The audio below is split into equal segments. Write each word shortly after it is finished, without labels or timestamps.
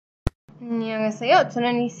안녕하세요.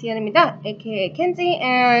 저는 이시연입니다, aka Kenzie,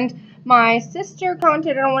 and my sister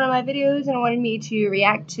commented on one of my videos and wanted me to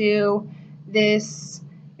react to this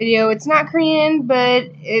video. It's not Korean, but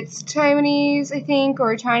it's Taiwanese, I think,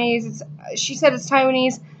 or Chinese. She said it's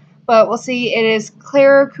Taiwanese, but we'll see. It is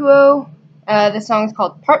Clara Kuo. The song is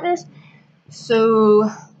called Partners.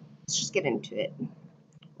 So let's just get into it.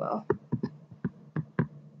 Well,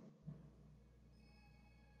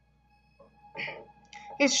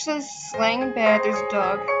 it's just laying in bed. There's a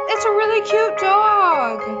dog. It's a really cute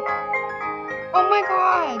dog. Oh my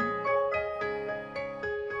god.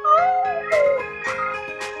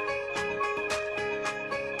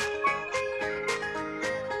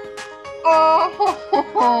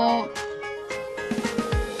 Oh.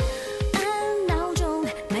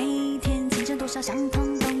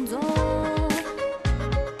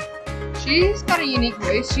 She's got a unique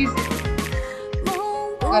voice.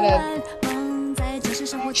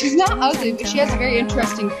 She's not ugly, but she has a very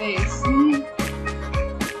interesting face.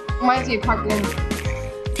 Reminds me of Park Lin.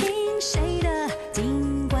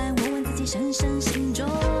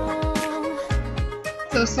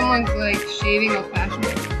 So someone's like shaving old fashioned.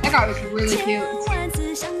 That guy was really cute.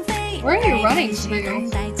 Where are you running to?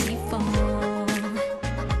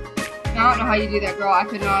 I don't know how you do that, girl. I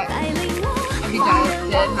could not. I'd be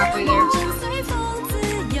dead halfway there.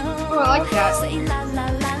 Oh, I like that.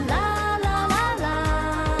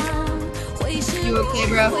 You okay,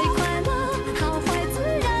 bro?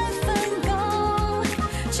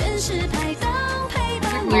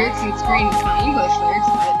 There's lyrics on screen. It's not English lyrics,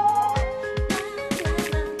 but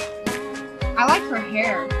I like her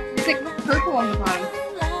hair. It's like purple on the bottom.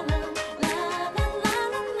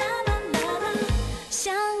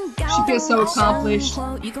 She feels so accomplished.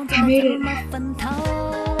 I made it.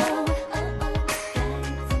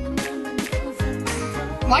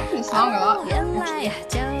 I'm liking the song a lot, actually.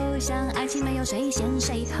 It's not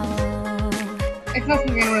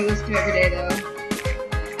something I'm gonna listen to every day, though.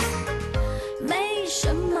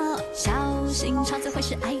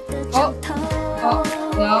 Oh,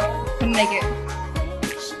 no, couldn't make it.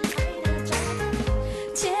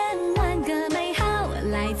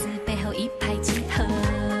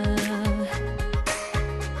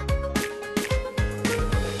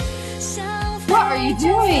 What are you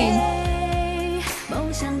doing?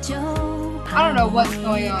 I don't know what's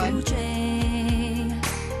going on. Is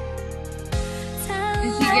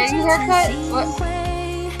he getting a haircut? What?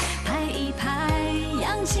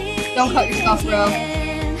 Don't cut yourself, bro.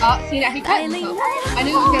 Oh, see that? He cut himself. I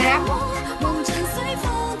knew it was gonna happen.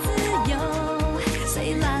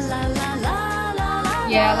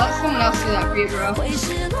 Yeah, let someone else do that for you, bro.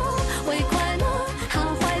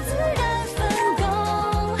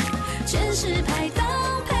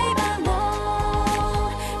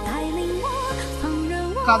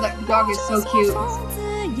 God, that dog is so cute. I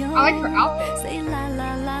like her outfit.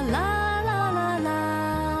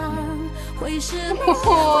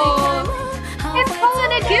 Oh, it's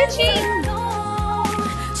pulling a Gucci.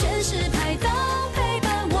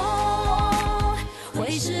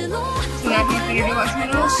 So now he's gonna do what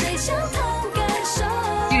channel?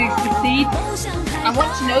 Did he succeed? I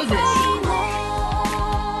want to know this.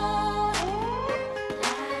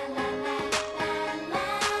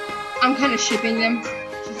 I'm kind of shipping them.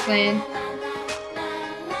 Just saying.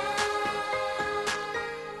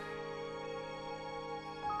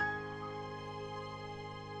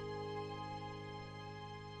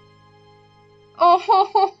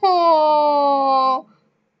 Oh.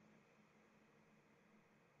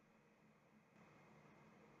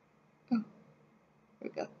 There we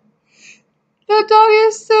go. The dog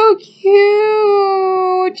is so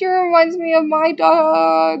cute. It reminds me of my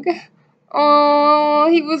dog. Oh,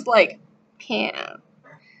 he was like, Pam.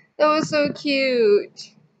 That was so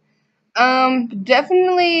cute.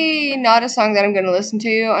 Definitely not a song that I'm gonna listen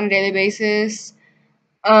to on a daily basis.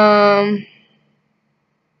 But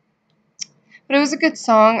it was a good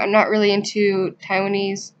song. I'm not really into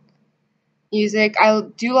Taiwanese music. I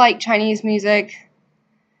do like Chinese music.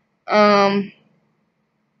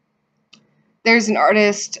 There's an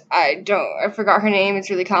artist, I forgot her name,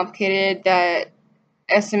 it's really complicated, that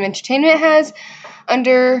SM Entertainment has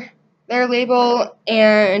under their label,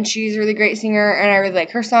 and she's a really great singer, and I really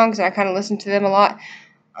like her songs, and I kind of listen to them a lot.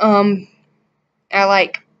 I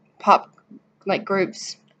like pop, like,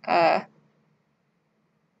 groups. I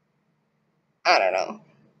don't know.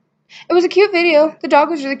 It was a cute video. The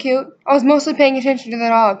dog was really cute. I was mostly paying attention to the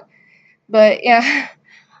dog. But, yeah.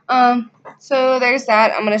 So there's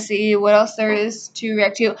that. I'm going to see what else there is to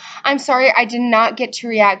react to. I'm sorry I did not get to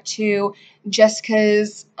react to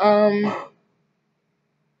Jessica's,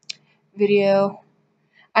 video.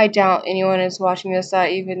 I doubt anyone is watching this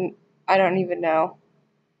I don't even know.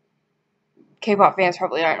 K-pop fans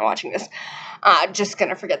probably aren't watching this. Just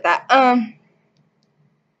gonna forget that.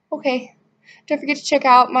 Okay. Don't forget to check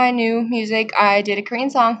out my new music. I did a Korean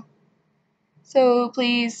song. So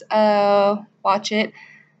please watch it.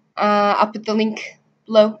 I'll put the link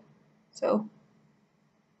below. So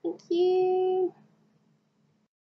thank you.